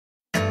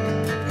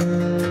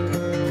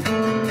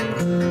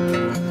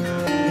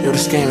Yo,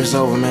 this game is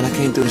over, man. I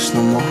can't do this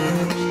no more.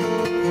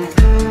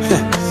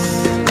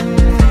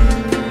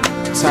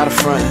 It's out of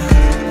front.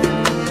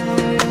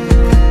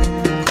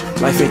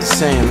 Life ain't the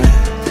same, man.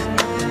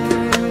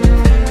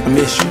 I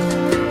miss you.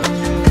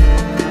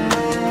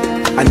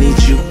 I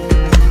need you.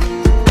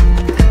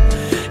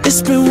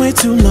 It's been way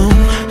too long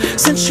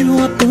since you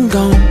up and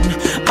gone.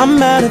 I'm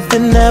madder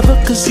than ever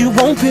cause you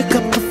won't pick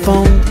up the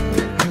phone.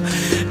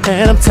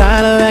 And I'm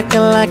tired of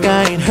acting like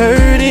I ain't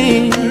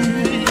hurting.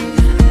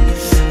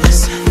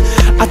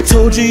 I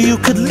told you you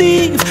could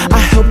leave, I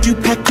helped you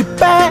pack your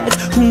bags.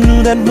 Who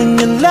knew that when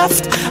you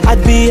left,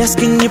 I'd be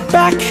asking you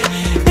back?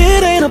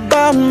 It ain't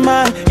about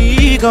my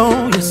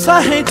ego, yes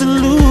I hate to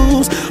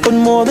lose, but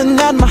more than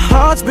that my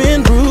heart's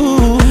been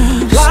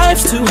bruised.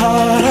 Life's too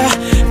hard, I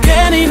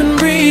can't even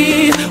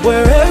breathe.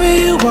 Wherever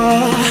you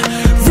are,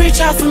 reach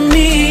out for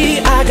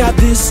me. I got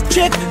this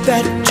chick,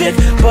 that chick,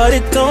 but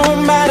it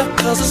don't matter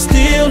cause I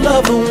still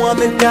love the one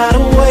that got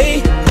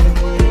away.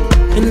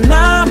 And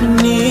I'm in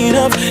need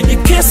of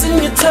your kiss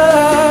and your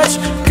touch.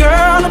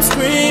 Girl, I'm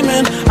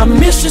screaming, I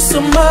miss you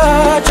so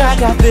much. I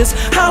got this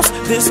house,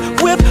 this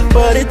whip,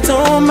 but it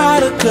don't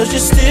matter cause you're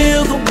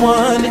still the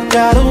one that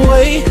got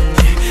away.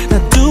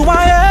 Now do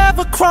I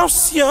ever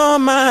cross your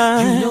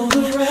mind? You know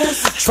the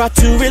rest. Try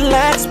to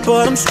relax,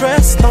 but I'm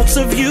stressed. Thoughts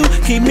of you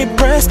keep me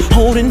pressed.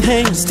 Holding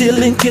hands,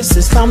 stealing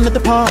kisses. Time to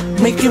depart,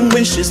 making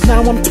wishes.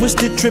 Now I'm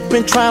twisted,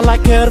 tripping, trying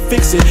like hell to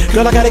fix it.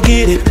 Girl, I gotta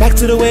get it back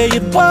to the way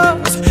it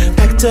was.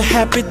 Back to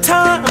happy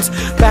times.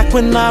 Back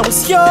when I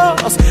was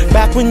yours.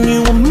 Back when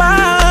you were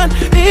mine.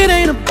 It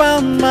ain't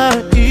about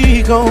my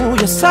ego.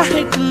 Yes, I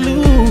hate to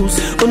lose,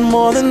 but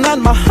more than that,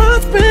 my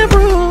heart's been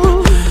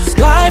bruised.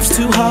 Life's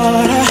too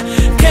hard, I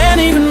can't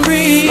even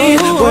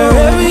breathe.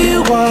 Wherever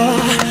you are,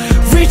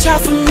 reach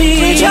out for me.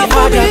 I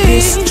got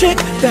this chick,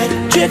 that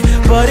chick,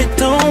 but it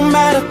don't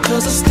matter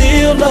cause I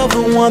still love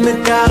the one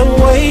that got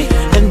away.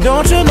 And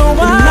don't you know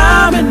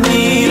I'm in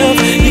need of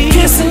your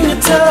kiss and your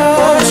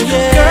touch.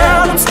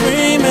 Girl, I'm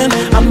screaming,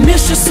 I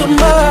miss you so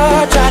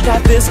much. I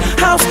got this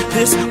house,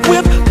 this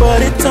whip,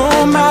 but it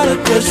don't matter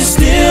cause you're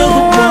still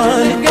the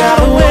one that got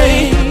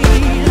away.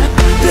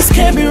 This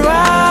can't be right.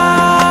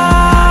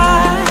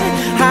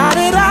 How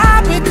did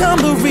I become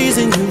the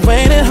reason you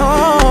ain't at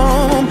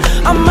home?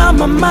 I'm out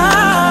my mind.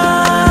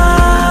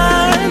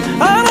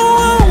 I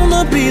don't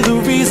wanna be the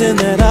reason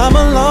that I'm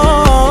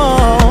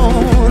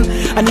alone.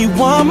 I need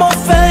one more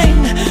thing,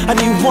 I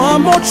need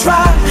one more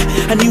try,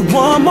 I need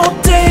one more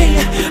day,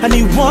 I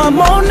need one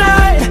more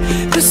night.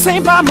 This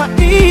ain't by my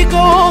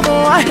ego,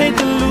 though I hate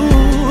to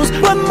lose,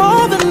 but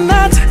more than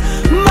that,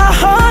 my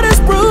heart is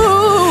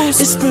bruised.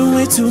 It's been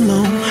way too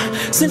long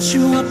since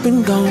you up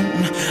and gone.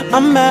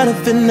 I'm madder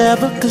than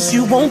ever cause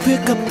you won't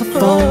pick up the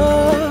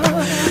phone.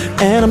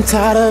 And I'm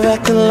tired of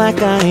acting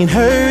like I ain't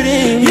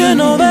hurting. You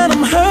know that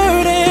I'm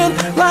hurting.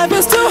 Life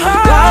is too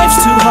hard.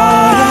 Life's too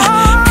hard,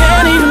 I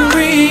can't even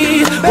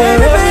breathe.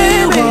 Wherever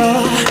you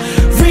are,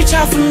 reach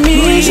out for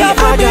me. I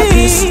got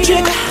this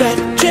chick, that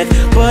chick,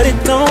 but it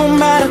don't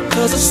matter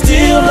cause I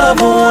still love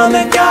the one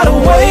that got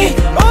away.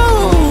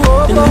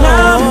 And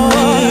I'm in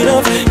need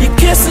of your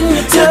kiss and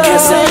your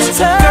touch.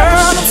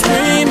 Girl, I'm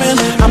screaming,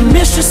 I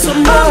miss you so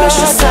much.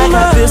 I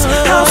got this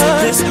house,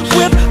 this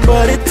whip,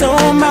 but it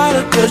don't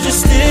matter cause you're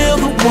still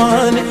the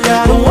one that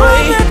got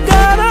away.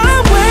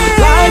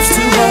 Life's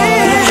too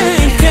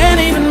hard, can't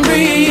even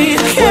breathe.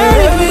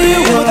 Wherever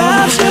you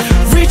are,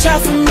 reach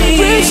out for me.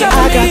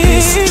 I got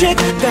this chick,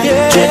 that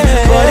chick,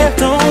 but it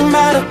don't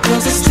matter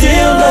cause I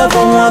still love the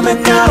one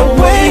that got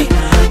away.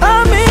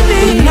 I'm in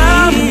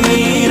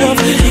need of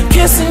your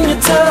kiss and your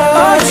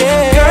touch.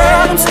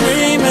 Girl, I'm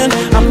screaming,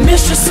 I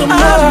miss you so much.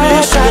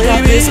 I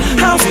got this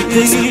house,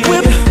 this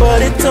whip,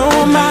 but it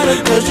don't matter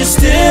cause you're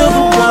still